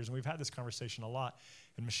 19 years, and we've had this conversation a lot.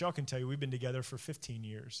 And Michelle can tell you, we've been together for 15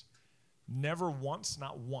 years. Never once,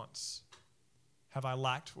 not once, have I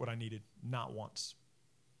lacked what I needed? Not once.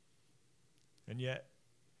 And yet,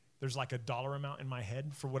 there's like a dollar amount in my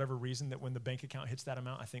head for whatever reason that when the bank account hits that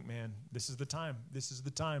amount, I think, man, this is the time. This is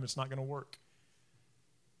the time. It's not going to work.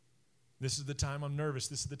 This is the time I'm nervous.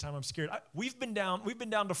 This is the time I'm scared. We've been down to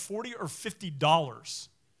 $40 or $50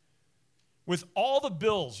 with all the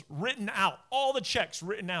bills written out, all the checks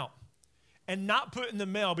written out, and not put in the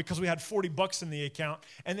mail because we had $40 in the account.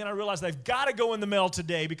 And then I realized they've got to go in the mail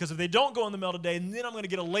today, because if they don't go in the mail today, then I'm going to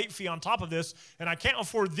get a late fee on top of this, and I can't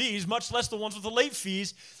afford these, much less the ones with the late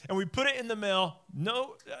fees. And we put it in the mail.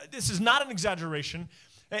 No, this is not an exaggeration.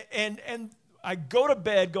 And I go to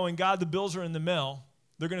bed going, God, the bills are in the mail.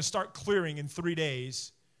 They're going to start clearing in 3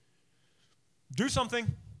 days. Do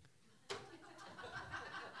something.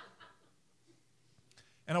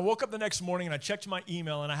 And I woke up the next morning and I checked my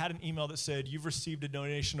email, and I had an email that said, you've received a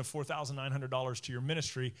donation of $4,900 to your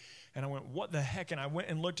ministry. And I went, what the heck? And I went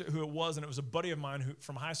and looked at who it was, and it was a buddy of mine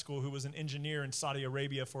from high school who was an engineer in Saudi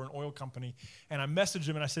Arabia for an oil company. And I messaged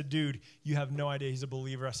him and I said, dude, you have no idea. He's a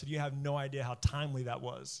believer. I said, you have no idea how timely that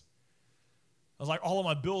was. I was like, all of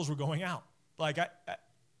my bills were going out. Like,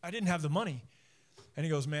 I didn't have the money. And he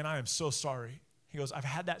goes, man, I am so sorry. He goes, I've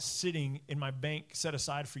had that sitting in my bank set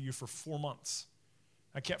aside for you for 4 months.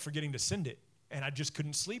 I kept forgetting to send it, and I just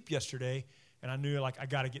couldn't sleep yesterday, and I knew, like, I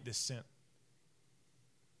got to get this sent.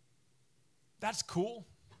 That's cool.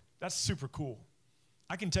 That's super cool.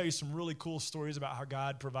 I can tell you some really cool stories about how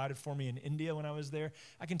God provided for me in India when I was there.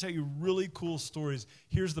 I can tell you really cool stories.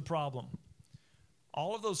 Here's the problem.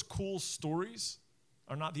 All of those cool stories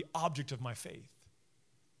are not the object of my faith.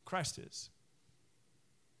 Christ is.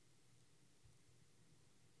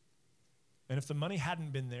 And if the money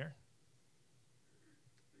hadn't been there,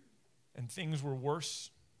 and things were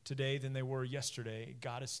worse today than they were yesterday,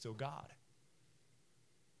 God is still God.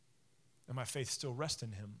 And my faith still rests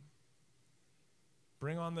in him.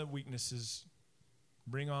 Bring on the weaknesses.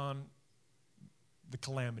 Bring on the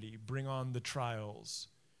calamity. Bring on the trials.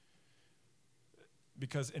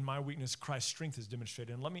 Because in my weakness, Christ's strength is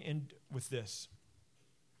demonstrated. And let me end with this,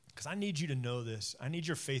 because I need you to know this. I need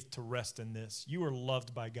your faith to rest in this. You are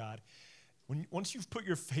loved by God. Once you've put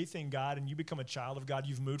your faith in God and you become a child of God,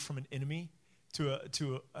 you've moved from an enemy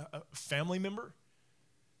to a family member.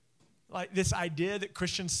 Like this idea that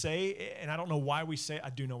Christians say, and I don't know why we say it, I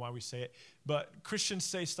do know why we say it, but Christians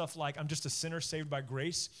say stuff like, I'm just a sinner saved by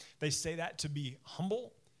grace. They say that to be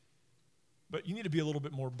humble, but you need to be a little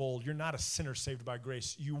bit more bold. You're not a sinner saved by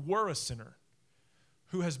grace. You were a sinner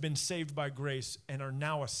who has been saved by grace and are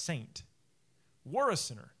now a saint. Were a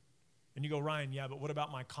sinner. And you go, Ryan, yeah, but what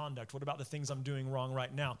about my conduct? What about the things I'm doing wrong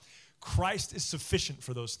right now? Christ is sufficient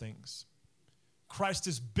for those things. Christ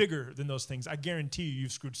is bigger than those things. I guarantee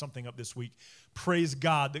you've screwed something up this week. Praise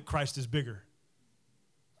God that Christ is bigger.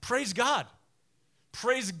 Praise God.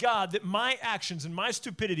 Praise God that my actions and my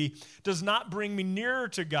stupidity does not bring me nearer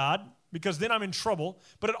to God, because then I'm in trouble,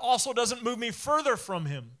 but it also doesn't move me further from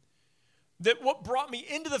him. That what brought me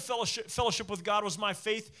into the fellowship with God was my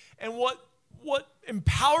faith, and what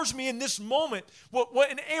empowers me in this moment,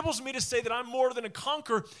 what enables me to say that I'm more than a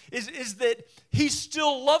conqueror is that he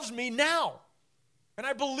still loves me now. And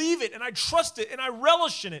I believe it, and I trust it, and I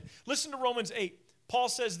relish in it. Listen to Romans 8. Paul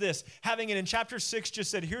says this, having in chapter 6 just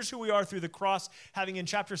said, here's who we are through the cross. Having in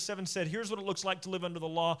chapter 7 said, here's what it looks like to live under the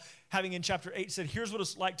law. Having in chapter 8 said, here's what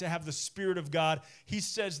it's like to have the Spirit of God. He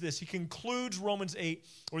says this. He concludes Romans 8,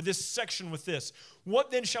 or this section, with this.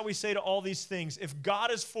 What then shall we say to all these things? If God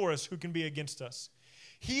is for us, who can be against us?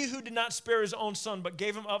 He who did not spare his own son, but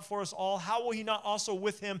gave him up for us all, how will he not also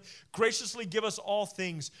with him graciously give us all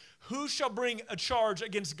things? Who shall bring a charge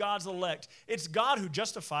against God's elect? It's God who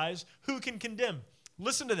justifies. Who can condemn?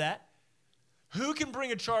 Listen to that. Who can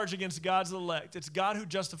bring a charge against God's elect? It's God who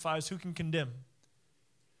justifies. Who can condemn?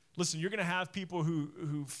 Listen, you're going to have people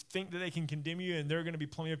who think that they can condemn you, and there are going to be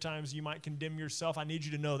plenty of times you might condemn yourself. I need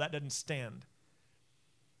you to know that doesn't stand.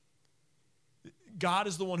 God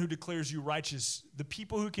is the one who declares you righteous. The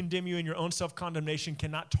people who condemn you in your own self-condemnation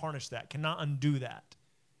cannot tarnish that, cannot undo that.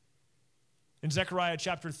 In Zechariah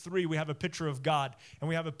chapter 3, we have a picture of God, and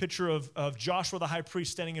we have a picture of Joshua the high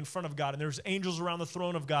priest standing in front of God, and there's angels around the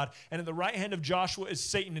throne of God, and at the right hand of Joshua is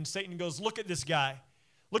Satan, and Satan goes, look at this guy.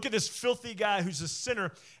 Look at this filthy guy who's a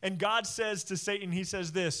sinner. And God says to Satan, he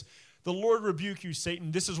says this, the Lord rebuke you,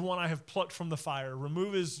 Satan. This is one I have plucked from the fire.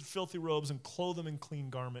 Remove his filthy robes and clothe him in clean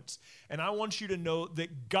garments. And I want you to know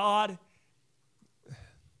that God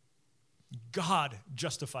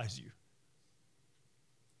justifies you.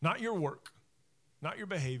 Not your work, not your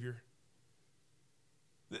behavior.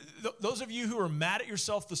 Those of you who are mad at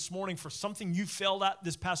yourself this morning for something you failed at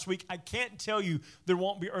this past week, I can't tell you there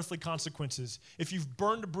won't be earthly consequences. If you've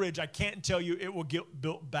burned a bridge, I can't tell you it will get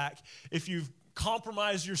built back. If you've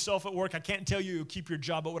compromised yourself at work, I can't tell you you'll keep your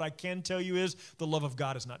job. But what I can tell you is the love of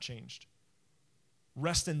God has not changed.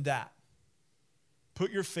 Rest in that.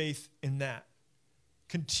 Put your faith in that.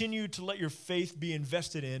 Continue to let your faith be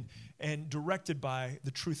invested in and directed by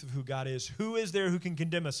the truth of who God is. Who is there who can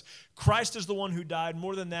condemn us? Christ is the one who died,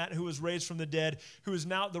 more than that, who was raised from the dead, who is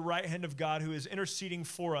now at the right hand of God, who is interceding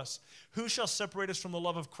for us. Who shall separate us from the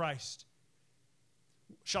love of Christ?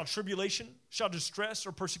 Shall tribulation, shall distress,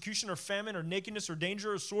 or persecution, or famine, or nakedness, or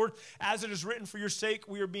danger, or sword? As it is written, for your sake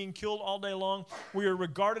we are being killed all day long. We are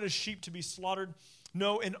regarded as sheep to be slaughtered.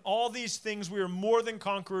 No, in all these things we are more than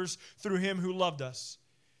conquerors through him who loved us.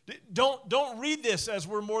 Don't read this as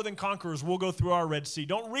we're more than conquerors. We'll go through our Red Sea.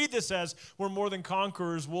 Don't read this as we're more than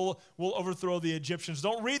conquerors. We'll overthrow the Egyptians.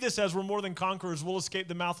 Don't read this as we're more than conquerors. We'll escape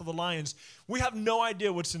the mouth of the lions. We have no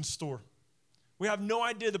idea what's in store. We have no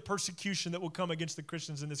idea the persecution that will come against the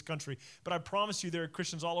Christians in this country. But I promise you there are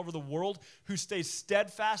Christians all over the world who stay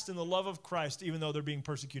steadfast in the love of Christ even though they're being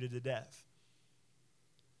persecuted to death.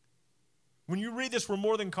 When you read this, we're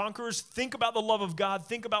more than conquerors, think about the love of God.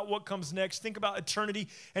 Think about what comes next. Think about eternity.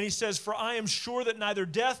 And he says, for I am sure that neither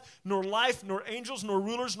death, nor life, nor angels, nor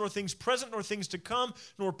rulers, nor things present, nor things to come,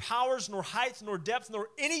 nor powers, nor height, nor depth, nor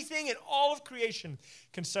anything in all of creation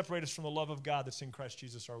can separate us from the love of God that's in Christ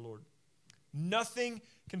Jesus our Lord. Nothing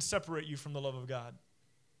can separate you from the love of God.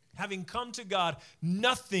 Having come to God,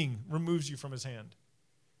 nothing removes you from his hand.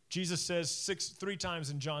 Jesus says 3 times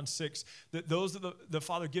in John 6 that those that the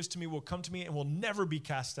Father gives to me will come to me and will never be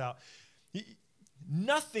cast out.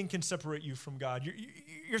 Nothing can separate you from God.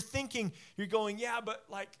 You're thinking, you're going, yeah, but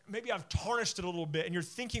like maybe I've tarnished it a little bit. And you're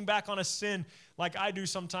thinking back on a sin like I do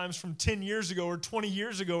sometimes from 10 years ago or 20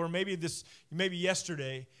 years ago or maybe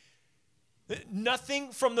yesterday.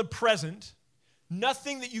 Nothing from the present,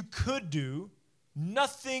 nothing that you could do,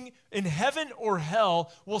 nothing in heaven or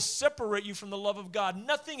hell will separate you from the love of God.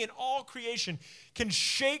 Nothing in all creation can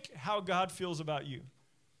shake how God feels about you.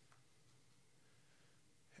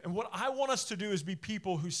 And what I want us to do is be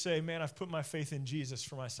people who say, man, I've put my faith in Jesus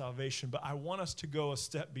for my salvation, but I want us to go a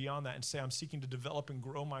step beyond that and say, I'm seeking to develop and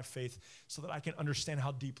grow my faith so that I can understand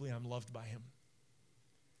how deeply I'm loved by him.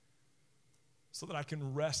 So that I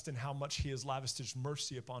can rest in how much he has lavished his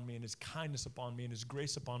mercy upon me and his kindness upon me and his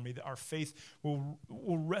grace upon me, that our faith will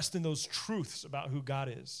rest in those truths about who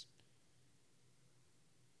God is.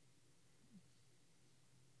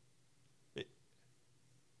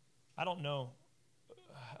 I don't know.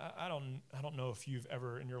 I don't know if you've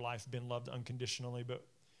ever in your life been loved unconditionally, but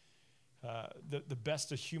the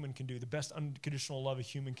best a human can do, the best unconditional love a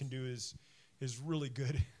human can do is really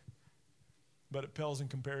good. But it pales in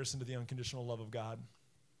comparison to the unconditional love of God.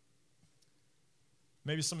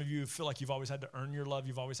 Maybe some of you feel like you've always had to earn your love.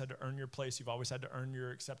 You've always had to earn your place. You've always had to earn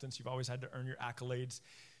your acceptance. You've always had to earn your accolades.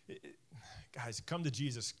 Guys, come to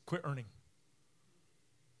Jesus. Quit earning.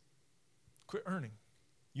 Quit earning.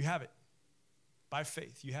 You have it. By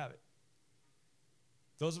faith, you have it.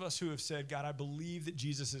 Those of us who have said, God, I believe that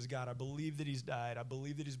Jesus is God. I believe that he's died. I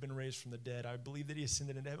believe that he's been raised from the dead. I believe that he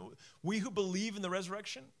ascended into heaven. We who believe in the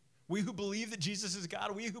resurrection, we who believe that Jesus is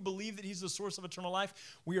God, we who believe that he's the source of eternal life,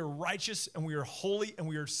 we are righteous and we are holy and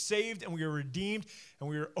we are saved and we are redeemed and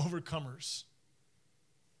we are overcomers.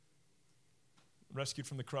 Rescued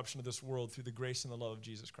from the corruption of this world through the grace and the love of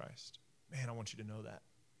Jesus Christ. Man, I want you to know that.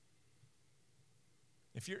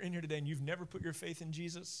 If you're in here today and you've never put your faith in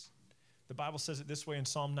Jesus, the Bible says it this way in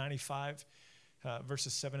Psalm 95,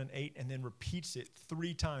 verses 7 and 8, and then repeats it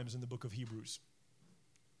 3 times in the book of Hebrews.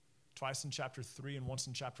 Twice in chapter 3 and once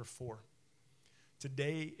in chapter 4.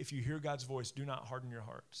 Today, if you hear God's voice, do not harden your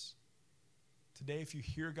hearts. Today, if you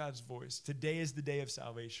hear God's voice, today is the day of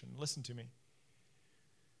salvation. Listen to me.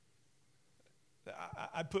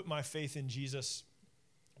 I put my faith in Jesus,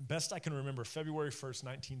 best I can remember, February 1st,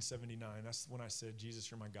 1979. That's when I said, Jesus,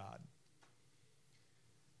 you're my God.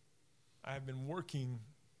 I have been working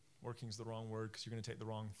is the wrong word because you're going to take the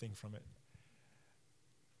wrong thing from it.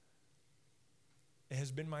 It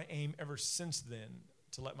has been my aim ever since then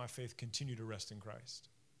to let my faith continue to rest in Christ.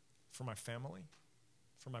 For my family,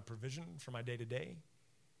 for my provision, for my day-to-day.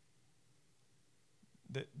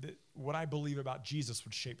 That what I believe about Jesus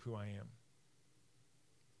would shape who I am.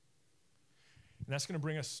 And that's going to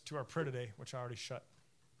bring us to our prayer today, which I already shut.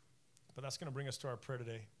 But that's going to bring us to our prayer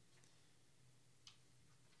today,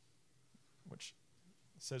 which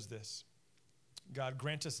says this: God,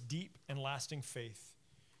 grant us deep and lasting faith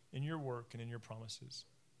in your work and in your promises.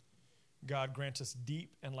 God, grant us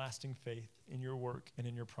deep and lasting faith in your work and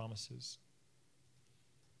in your promises.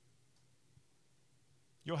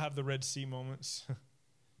 You'll have the Red Sea moments,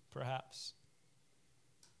 perhaps.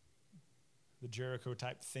 The Jericho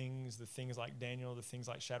type things, the things like Daniel, the things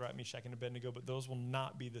like Shadrach, Meshach, and Abednego, but those will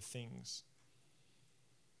not be the things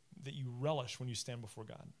that you relish when you stand before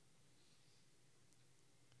God.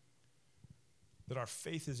 That our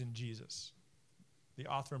faith is in Jesus, the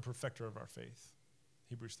author and perfecter of our faith.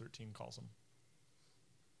 Hebrews 13 calls him.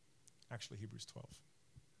 Actually, Hebrews 12.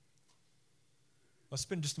 Let's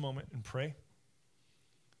spend just a moment and pray.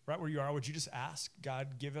 Right where you are, would you just ask,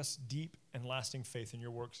 God, give us deep and lasting faith in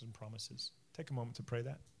your works and promises? Take a moment to pray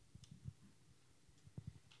that.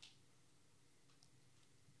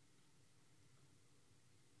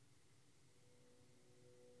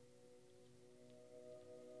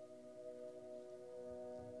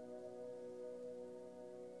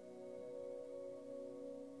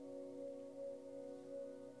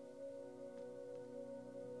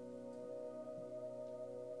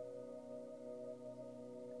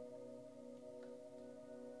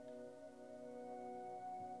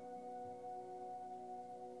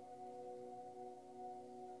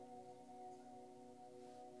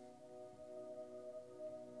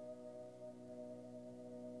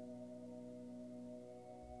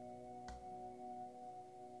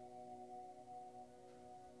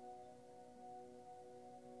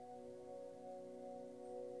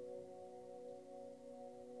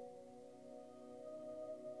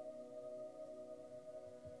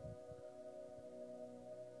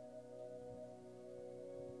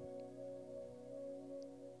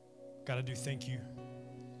 God, I do thank you.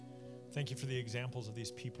 Thank you for the examples of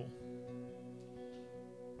these people.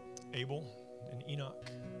 Abel and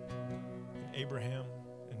Enoch and Abraham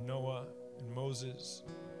and Noah and Moses.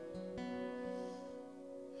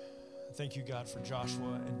 Thank you, God, for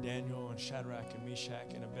Joshua and Daniel and Shadrach and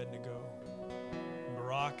Meshach and Abednego, and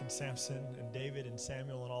Barak and Samson and David and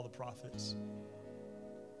Samuel and all the prophets.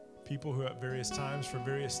 People who at various times for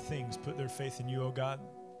various things put their faith in you, O God,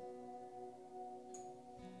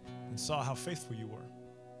 and saw how faithful you were.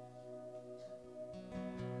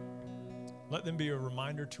 Let them be a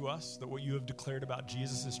reminder to us that what you have declared about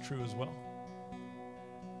Jesus is true as well.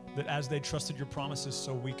 That as they trusted your promises,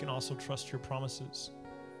 so we can also trust your promises.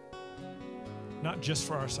 Not just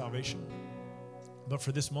for our salvation, but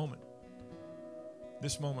for this moment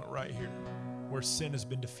right here, where sin has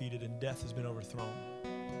been defeated and death has been overthrown.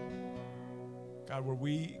 God, where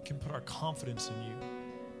we can put our confidence in you,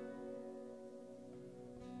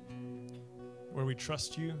 where we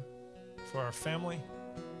trust you for our family,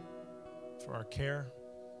 for our care,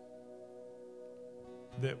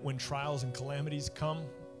 that when trials and calamities come,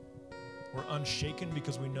 we're unshaken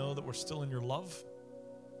because we know that we're still in your love.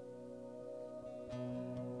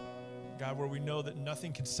 God, where we know that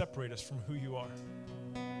nothing can separate us from who you are.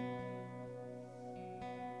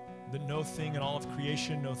 That no thing in all of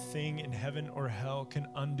creation, no thing in heaven or hell can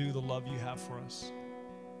undo the love you have for us.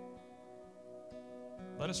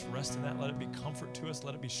 Let us rest in that. Let it be comfort to us.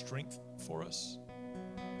 Let it be strength for us.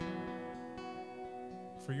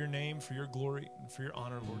 For your name, for your glory, and for your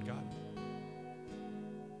honor, Lord God.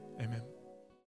 Amen.